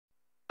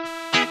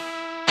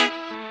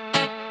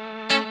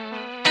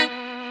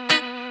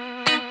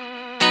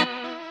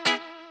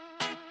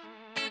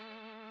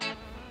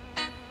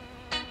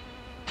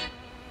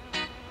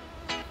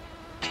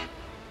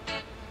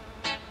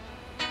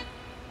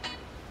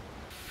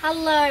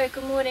Hello,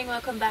 good morning,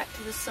 welcome back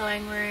to the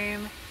sewing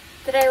room.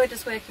 Today we're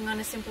just working on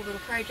a simple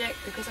little project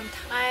because I'm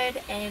tired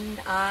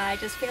and I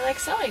just feel like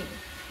sewing.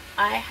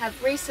 I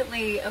have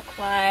recently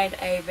acquired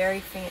a very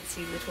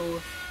fancy little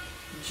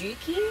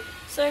Juki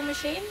sewing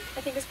machine,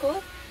 I think it's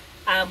called,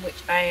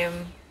 which I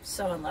am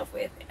so in love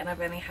with, and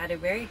I've only had a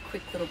very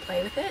quick little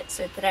play with it.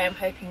 So today I'm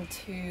hoping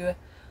to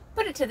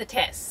put it to the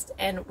test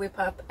and whip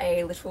up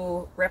a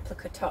little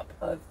replica top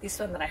of this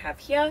one that I have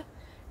here.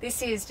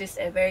 This is just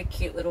a very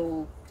cute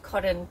little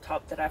cotton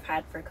top that I've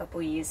had for a couple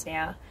of years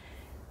now,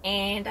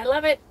 and I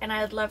love it, and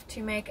I'd love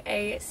to make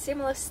a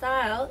similar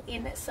style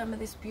in some of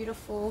this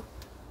beautiful,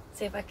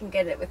 see if I can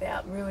get it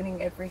without ruining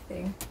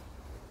everything.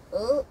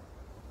 Oh,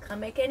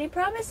 can't make any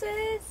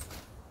promises.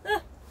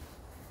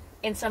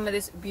 In some of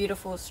this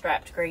beautiful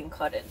strapped green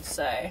cotton.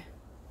 So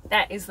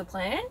that is the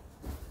plan.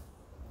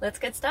 Let's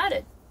get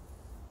started.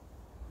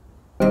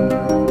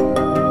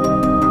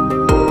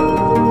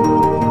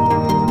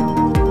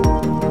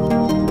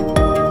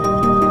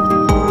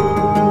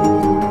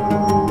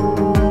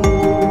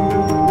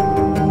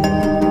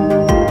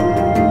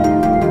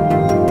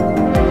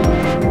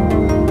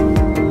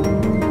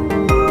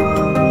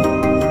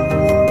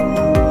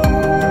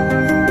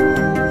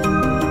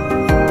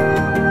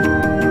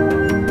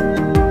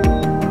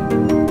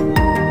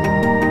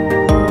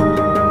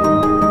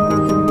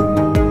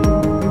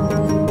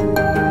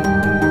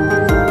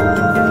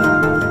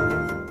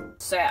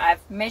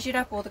 Measured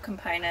up all the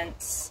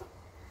components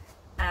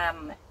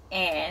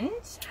and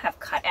have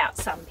cut out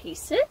some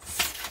pieces.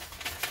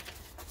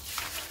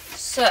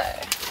 So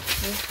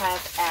we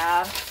have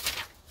our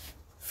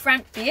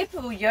front bib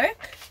or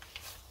yoke.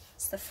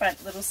 It's the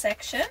front little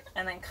section,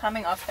 and then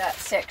coming off that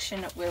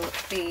section will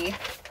be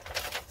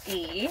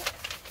the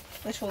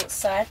little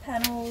side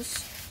panels.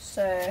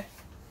 So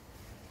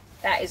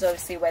that is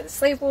obviously where the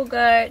sleeve will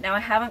go. Now I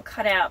haven't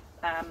cut out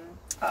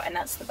oh, and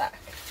that's the back.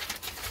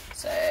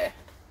 So a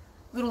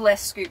little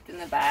less scooped in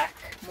the back,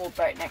 more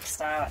boat neck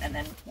style, and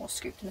then more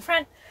scooped in the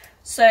front.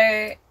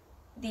 So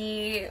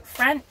the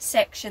front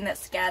section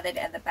that's gathered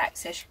and the back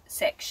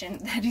section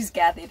that is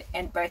gathered,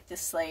 and both the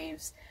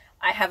sleeves,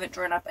 I haven't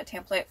drawn up a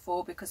template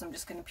for because I'm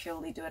just going to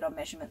purely do it on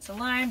measurements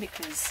alone,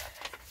 because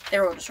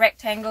they're all just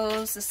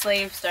rectangles. The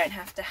sleeves don't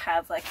have to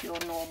have like your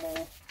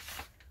normal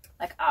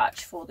like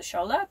arch for the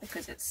shoulder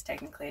because it's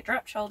technically a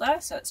drop shoulder,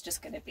 so it's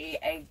just going to be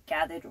a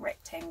gathered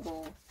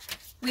rectangle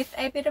with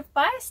a bit of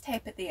bias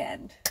tape at the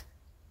end.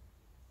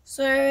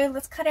 So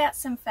let's cut out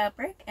some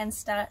fabric and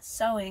start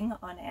sewing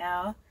on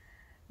our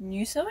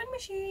new sewing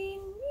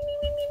machine.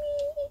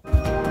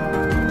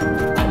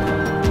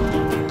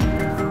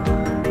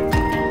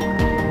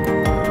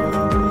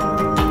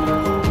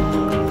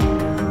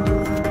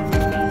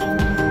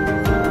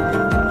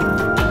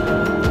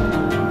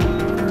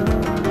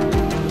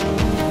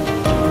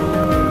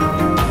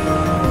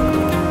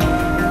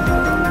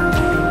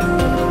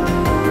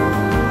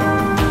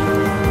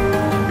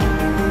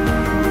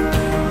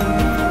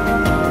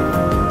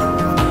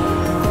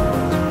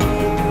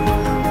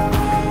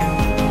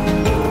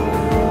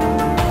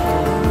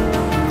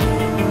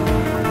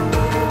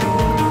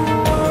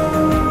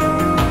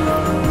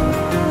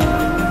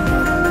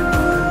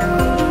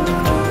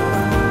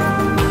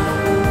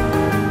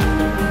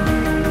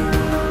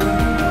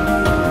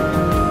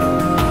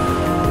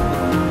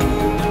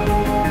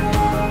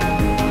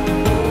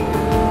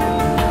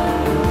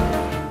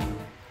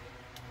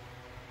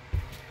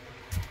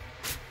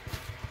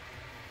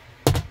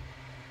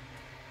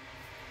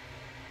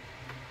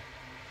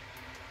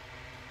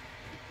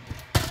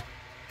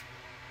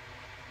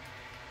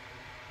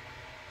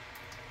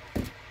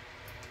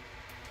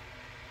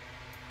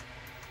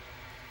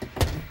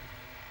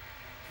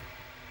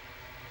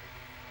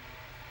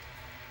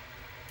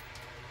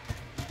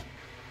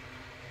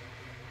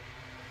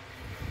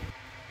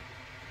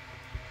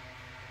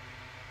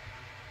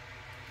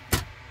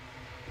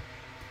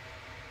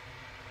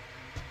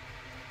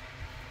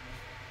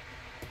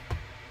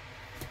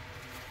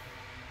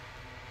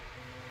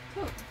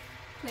 Cool.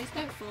 Please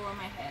don't fall on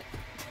my head.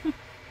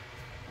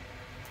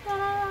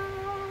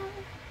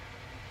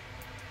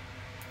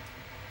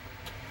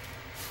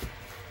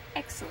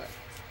 Excellent.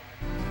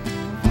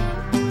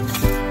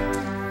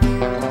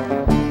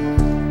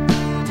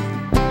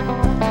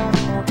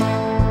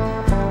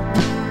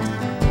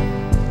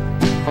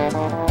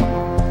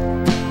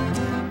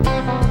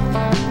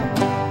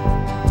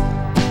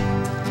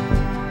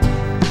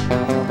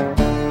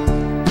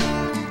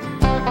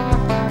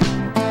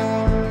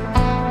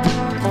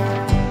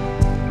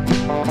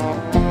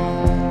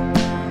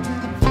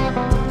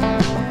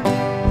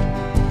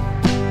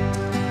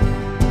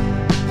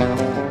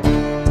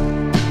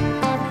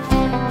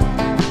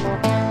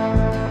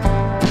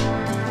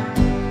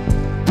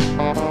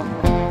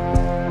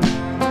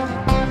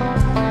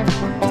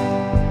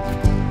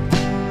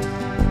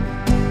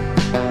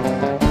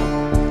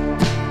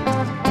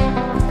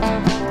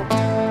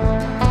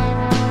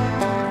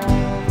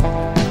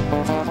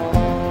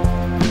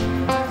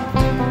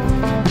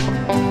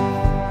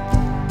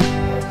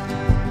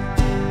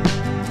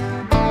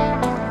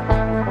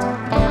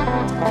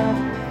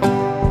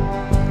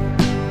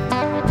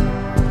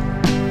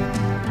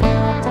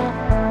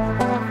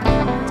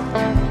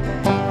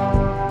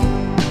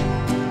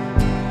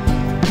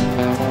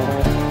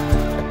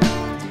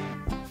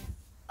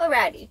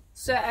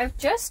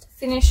 just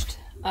finished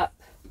up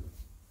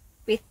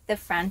with the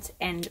front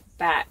and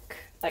back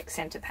like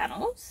center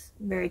panels.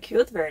 Very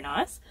cute, very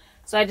nice.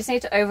 So I just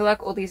need to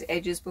overlock all these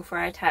edges before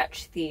I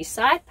attach the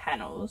side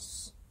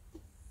panels.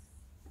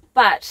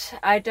 But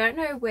I don't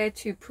know where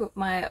to put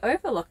my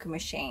overlocker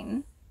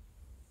machine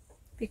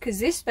because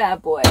this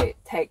bad boy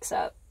takes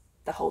up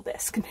the whole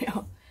desk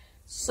now.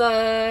 So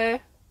I'm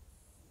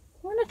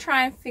gonna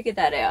try and figure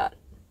that out.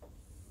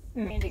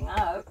 Ending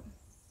up.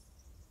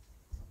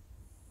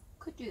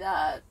 Could do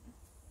that.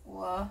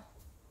 Or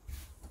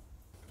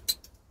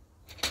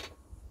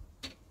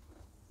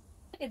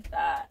look at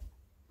that.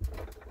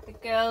 The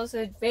girls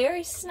are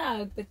very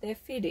snug, but they're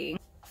fitting.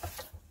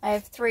 I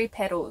have 3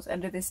 pedals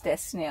under this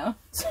desk now.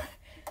 So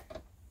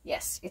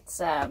yes, it's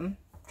trying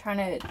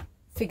to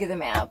figure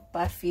them out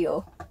by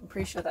feel. I'm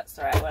pretty sure that's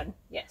the right one.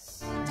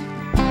 Yes.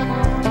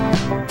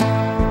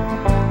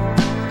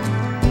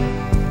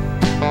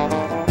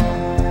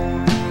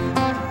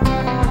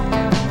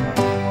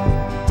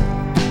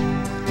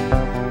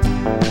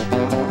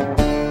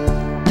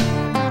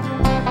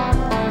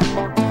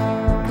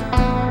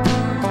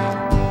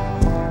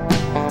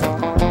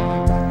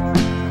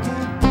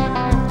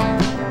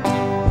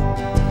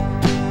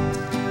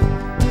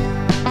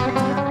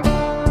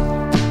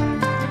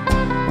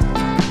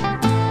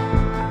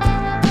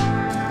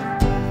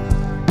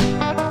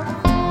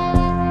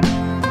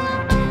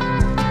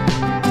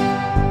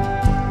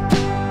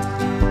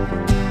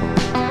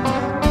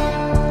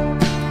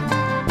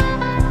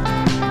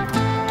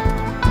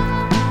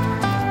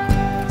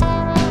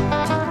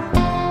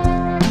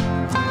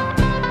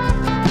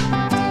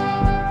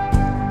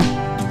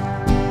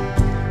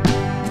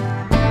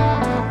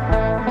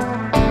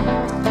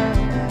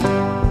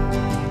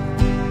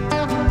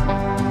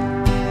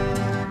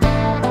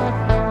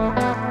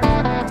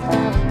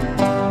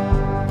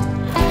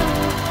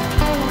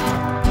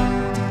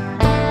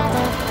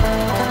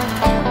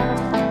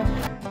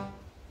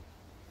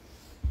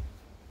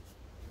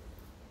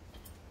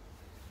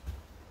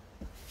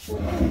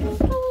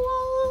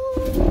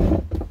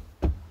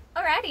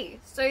 Alrighty,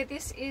 so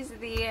this is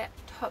the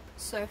top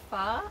so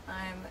far.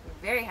 I'm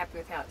very happy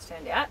with how it's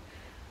turned out.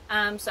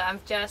 So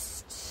I've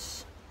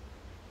just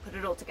put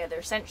it all together.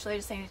 Essentially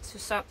just needed to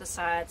sew up the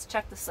sides,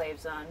 chuck the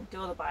sleeves on,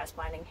 do all the bias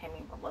binding,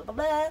 hemming, blah blah blah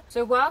blah.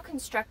 So while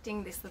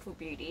constructing this little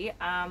beauty,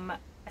 I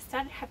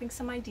started having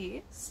some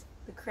ideas.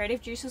 The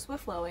creative juices were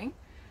flowing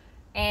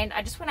and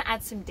I just want to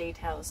add some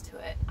details to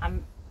it.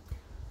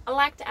 I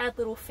like to add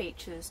little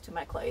features to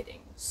my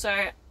clothing.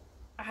 So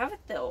I have a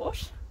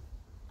thought,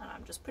 and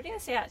I'm just putting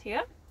this out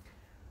here.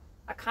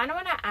 I kind of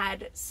want to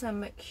add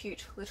some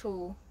cute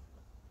little,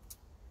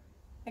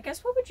 I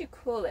guess what would you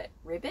call it,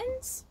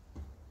 ribbons?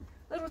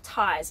 Little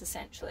ties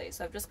essentially.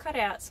 So I've just cut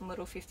out some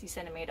little 50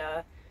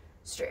 centimeter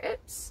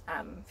strips,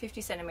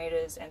 50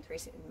 centimeters and 3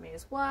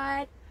 centimeters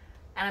wide,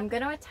 and I'm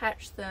going to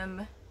attach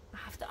them. I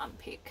have to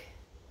unpick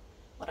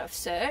what I've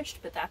serged,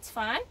 but that's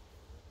fine.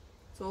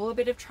 It's all a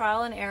bit of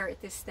trial and error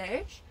at this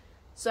stage.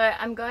 So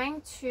I'm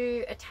going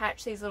to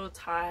attach these little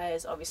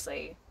ties,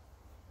 obviously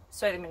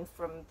sew them in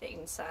from the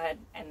inside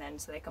and then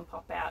so they can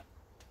pop out,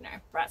 you know,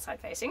 right side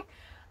facing.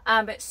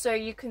 But so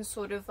you can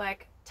sort of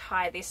like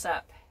tie this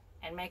up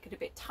and make it a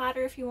bit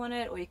tighter if you want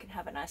it, or you can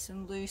have it nice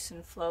and loose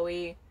and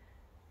flowy,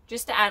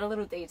 just to add a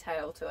little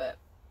detail to it.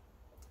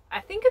 I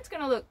think it's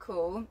going to look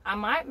cool. I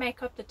might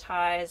make up the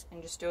ties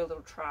and just do a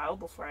little trial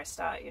before I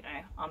start, you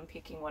know,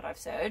 unpicking what I've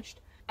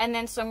serged. And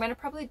then so I'm going to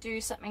probably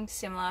do something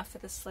similar for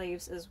the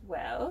sleeves as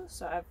well.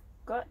 So I've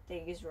got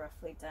these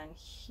roughly done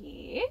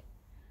here.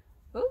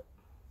 Ooh.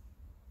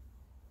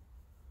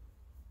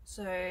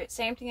 So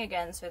same thing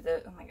again. So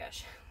the, oh my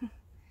gosh,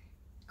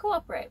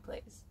 cooperate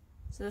please.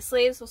 So the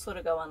sleeves will sort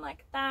of go on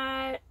like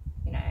that,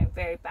 you know,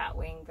 very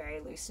batwing,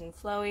 very loose and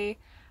flowy.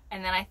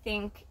 And then I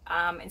think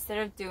instead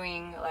of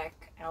doing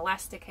like an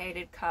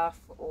elasticated cuff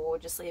or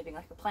just leaving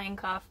like a plain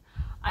cuff,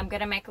 I'm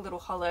going to make a little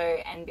hollow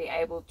and be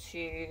able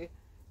to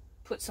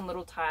put some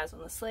little ties on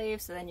the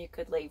sleeves, so then you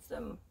could leave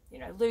them, you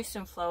know, loose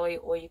and flowy,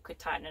 or you could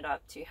tighten it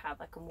up to have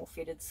like a more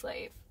fitted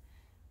sleeve.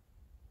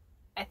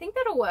 I think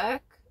that'll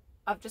work.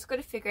 I've just got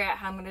to figure out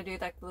how I'm going to do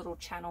like the little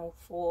channel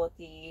for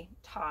the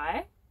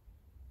tie,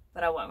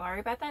 but I won't worry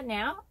about that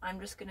now. I'm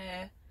just going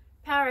to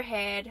power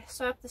ahead,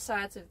 sew up the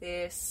sides of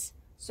this,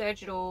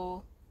 serge it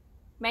all,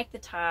 make the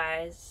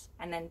ties,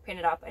 and then pin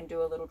it up and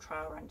do a little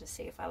trial run to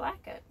see if I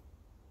like it.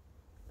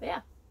 But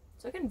yeah,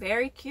 it's looking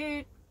very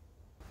cute.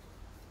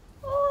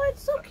 Oh,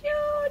 it's so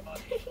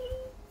cute.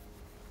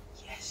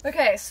 Yes.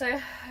 Okay, so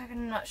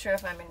I'm not sure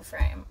if I'm in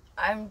frame.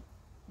 I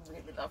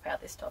really love how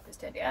this top has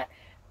turned out.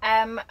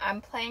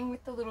 I'm playing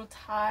with the little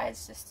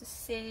ties just to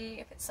see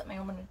if it's something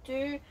I want to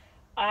do.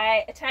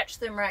 I attach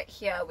them right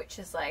here, which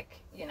is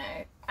like, you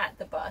know, at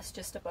the bust,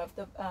 just above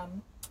the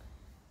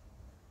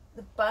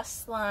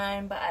bust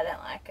line, but I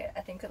don't like it.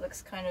 I think it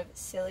looks kind of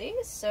silly,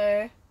 so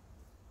I'm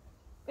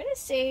gonna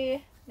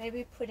see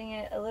maybe putting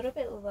it a little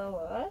bit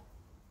lower.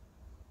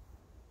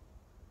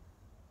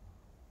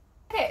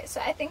 Okay,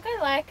 so I think I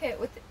like it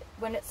with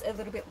when it's a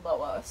little bit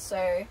lower,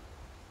 so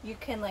you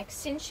can like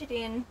cinch it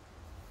in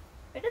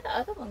Where did the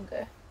other one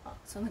go? Oh,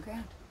 it's on the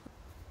ground.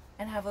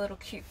 And have a little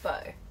cute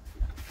bow.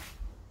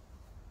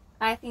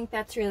 I think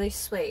that's really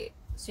sweet.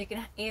 So you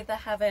can either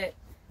have it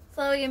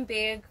flowy and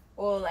big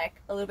or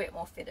like a little bit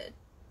more fitted.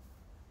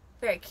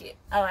 Very cute.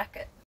 I like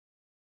it.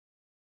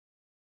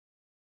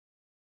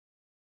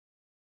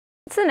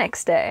 It's the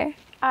next day.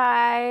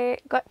 I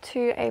got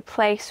to a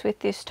place with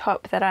this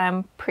top that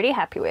I'm pretty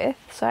happy with.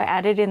 So I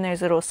added in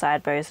those little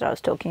side bows that I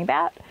was talking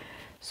about.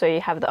 So you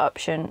have the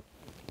option.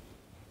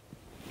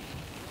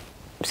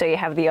 So you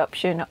have the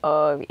option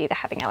of either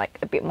having it like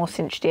a bit more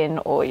cinched in,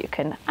 or you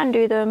can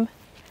undo them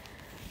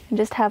and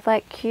just have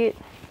like cute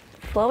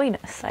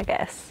flowiness, I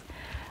guess.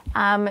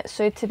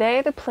 So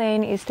today the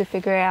plan is to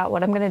figure out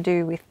what I'm going to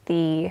do with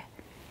the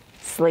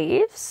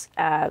sleeves,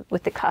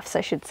 with the cuffs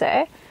I should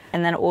say.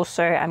 And then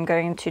also I'm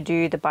going to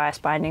do the bias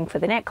binding for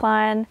the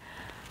neckline.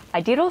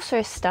 I did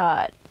also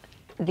start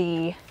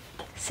the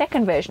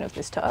second version of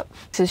this top.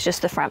 This is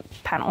just the front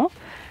panel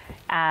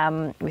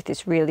with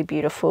this really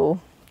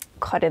beautiful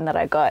cotton that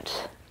I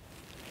got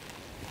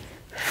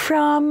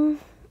from,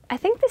 I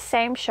think the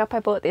same shop I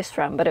bought this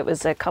from, but it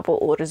was a couple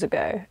orders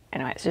ago.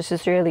 Anyway, it's just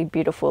this really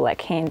beautiful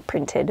like hand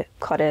printed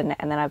cotton,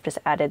 and then I've just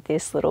added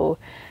this little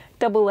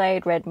double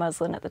layered red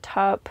muslin at the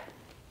top.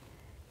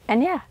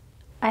 And yeah,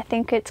 I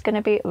think it's going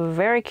to be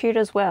very cute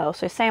as well.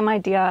 So same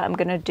idea, I'm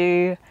going to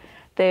do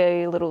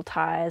the little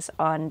ties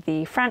on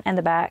the front and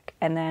the back,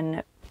 and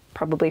then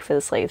probably for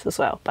the sleeves as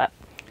well. But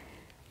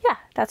yeah,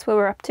 that's where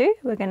we're up to.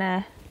 We're going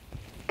to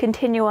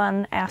continue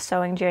on our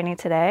sewing journey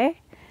today,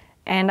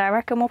 and I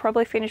reckon we'll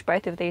probably finish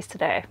both of these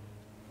today,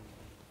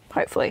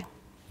 hopefully.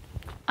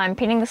 I'm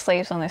pinning the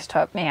sleeves on this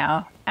top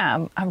now.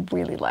 I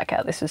really like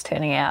how this is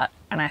turning out,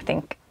 and I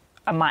think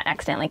I might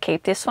accidentally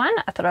keep this one.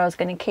 I thought I was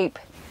going to keep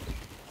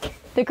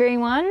the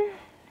green one,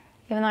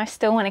 even though I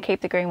still want to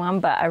keep the green one,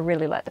 but I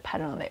really like the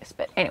pattern on this.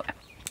 But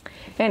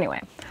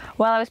anyway,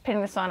 while I was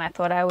pinning this on, I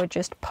thought I would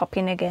just pop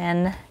in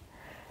again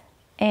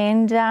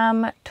and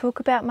talk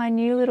about my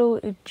new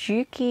little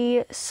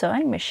Juki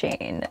sewing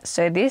machine.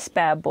 So this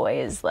bad boy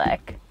is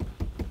like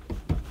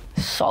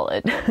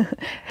solid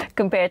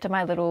compared to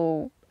my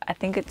little, I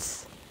think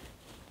it's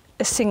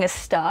a Singer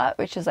Start,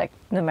 which is like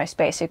the most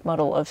basic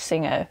model of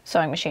Singer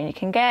sewing machine you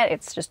can get.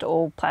 It's just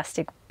all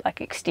plastic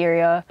like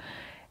exterior.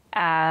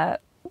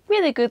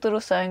 Really good little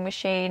sewing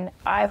machine.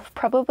 I've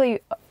probably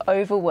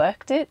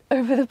overworked it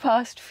over the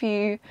past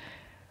few,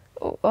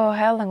 oh,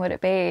 how long would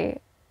it be?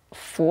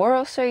 4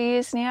 or so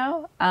years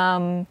now.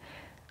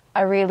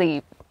 I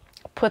really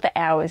put the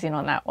hours in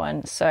on that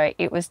one, so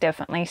it was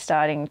definitely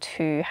starting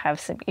to have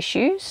some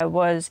issues. I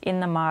was in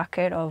the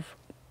market of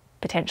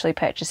potentially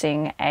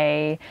purchasing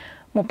a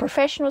more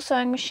professional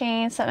sewing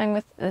machine,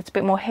 something that's a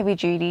bit more heavy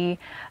duty,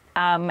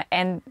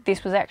 and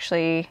this was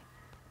actually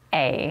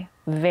a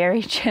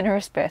very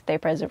generous birthday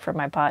present from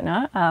my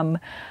partner.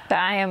 So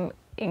I am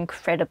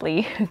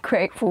incredibly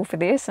grateful for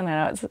this, and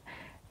I know it's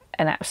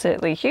an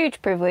absolutely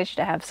huge privilege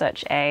to have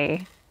such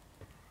a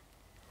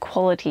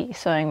quality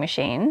sewing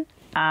machine.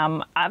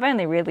 I've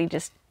only really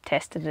just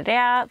tested it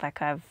out,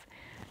 like I've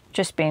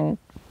just been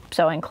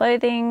sewing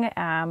clothing.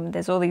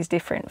 There's all these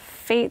different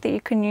feet that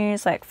you can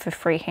use, like for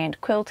freehand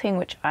quilting,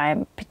 which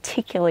I'm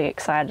particularly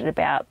excited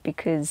about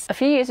because a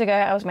few years ago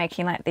I was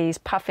making like these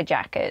puffer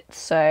jackets.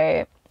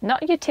 So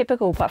not your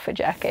typical puffer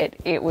jacket,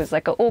 it was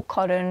like an all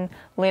cotton,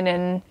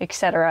 linen,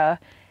 etc.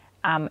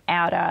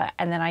 Outer,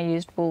 and then I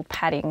used wool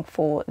padding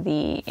for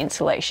the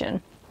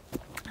insulation.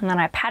 And then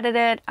I padded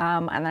it,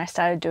 and then I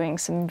started doing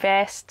some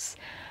vests,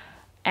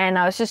 and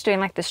I was just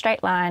doing like the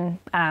straight line,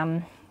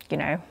 you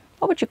know,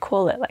 what would you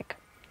call it, like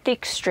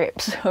thick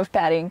strips of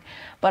padding.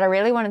 But I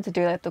really wanted to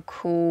do like the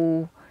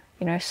cool,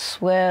 you know,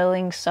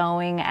 swirling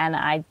sewing, and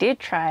I did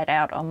try it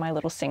out on my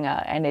little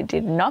Singer and it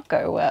did not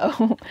go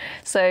well.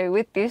 So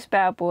with this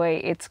bad boy,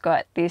 it's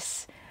got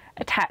this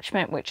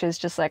attachment which is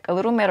just like a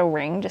little metal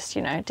ring, just,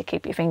 you know, to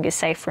keep your fingers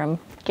safe from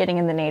getting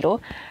in the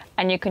needle,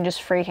 and you can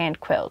just freehand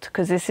quilt,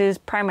 because this is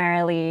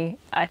primarily,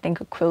 I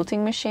think, a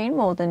quilting machine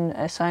more than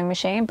a sewing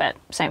machine, but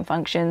same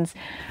functions.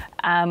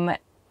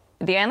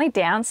 The only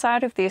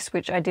downside of this,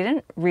 which I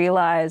didn't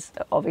realize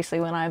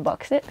obviously when I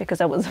unboxed it because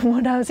that wasn't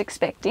what I was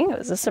expecting, it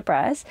was a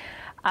surprise,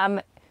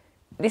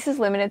 this is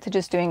limited to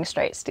just doing a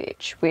straight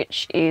stitch,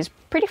 which is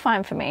pretty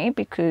fine for me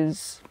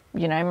because,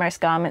 you know,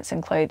 most garments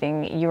and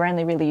clothing you're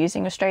only really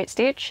using a straight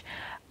stitch.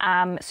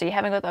 So you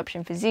haven't got the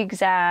option for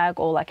zigzag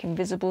or like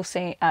invisible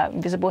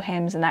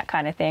hems and that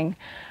kind of thing,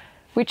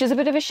 which is a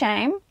bit of a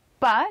shame,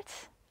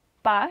 but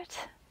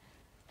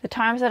the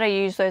times that I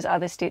use those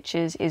other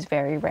stitches is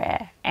very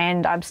rare,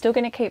 and I'm still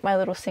going to keep my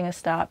little Singer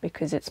Start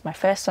because it's my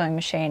first sewing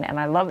machine and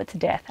I love it to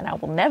death and I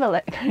will never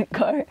let it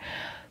go.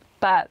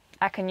 But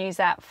I can use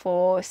that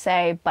for,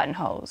 say,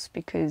 buttonholes,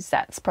 because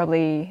that's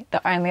probably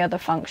the only other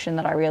function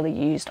that I really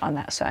used on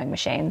that sewing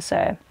machine.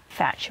 So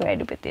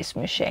infatuated with this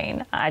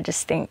machine. I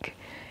just think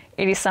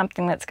it is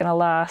something that's going to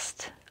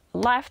last a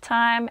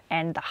lifetime,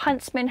 and the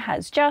Huntsman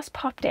has just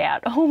popped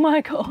out. Oh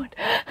my god.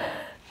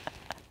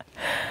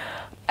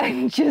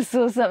 I just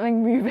saw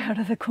something move out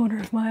of the corner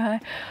of my eye.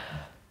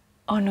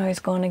 Oh no, he's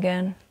gone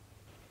again.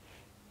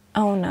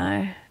 Oh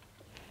no.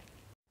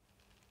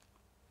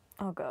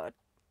 Oh God.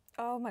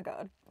 Oh my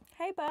God.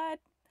 Hey bud.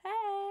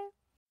 Hey.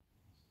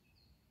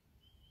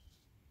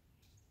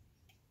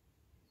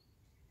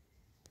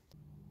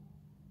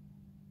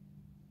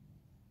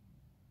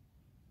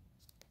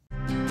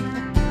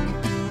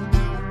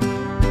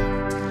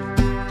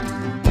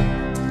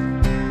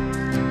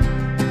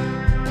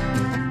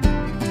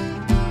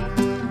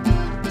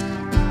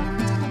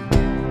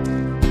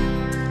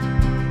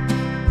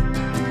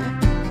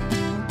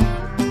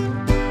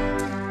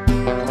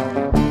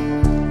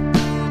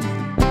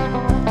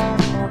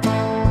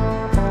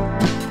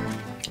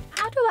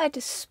 How do I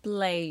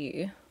display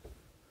you?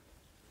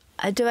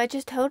 Do I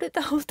just hold it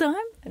the whole time?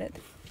 I don't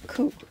think.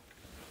 Cool.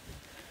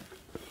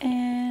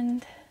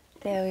 And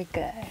there we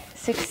go.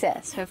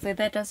 Success. Hopefully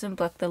that doesn't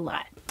block the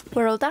light.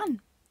 We're all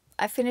done.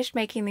 I finished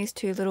making these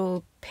two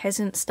little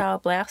peasant style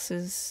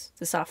blouses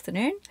this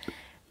afternoon,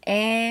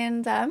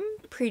 and I'm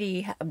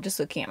just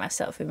looking at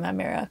myself in my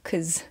mirror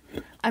because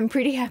I'm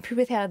pretty happy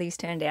with how these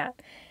turned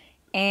out.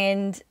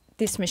 And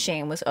this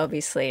machine was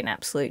obviously an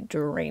absolute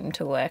dream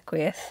to work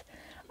with.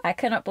 I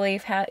cannot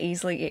believe how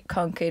easily it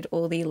conquered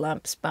all the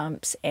lumps,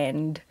 bumps,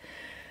 and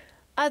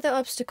other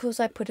obstacles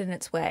I put in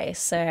its way.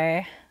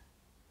 So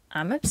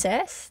I'm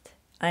obsessed.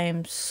 I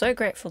am so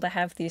grateful to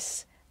have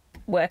this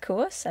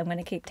workhorse. I'm going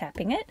to keep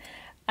tapping it.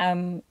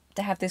 To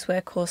have this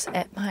workhorse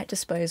at my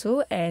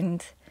disposal,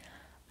 and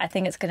I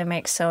think it's going to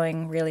make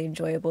sewing really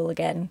enjoyable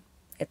again.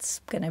 It's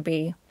going to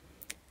be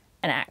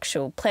an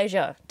actual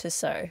pleasure to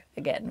sew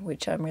again,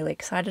 which I'm really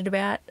excited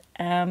about.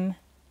 And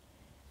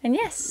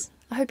yes,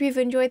 I hope you've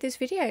enjoyed this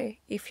video.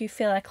 If you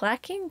feel like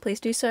liking, please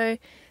do so,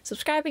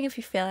 subscribing if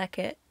you feel like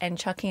it, and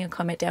chucking a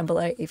comment down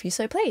below if you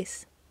so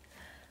please.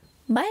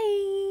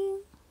 Bye!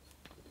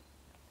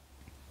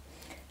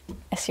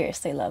 I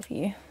seriously love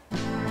you.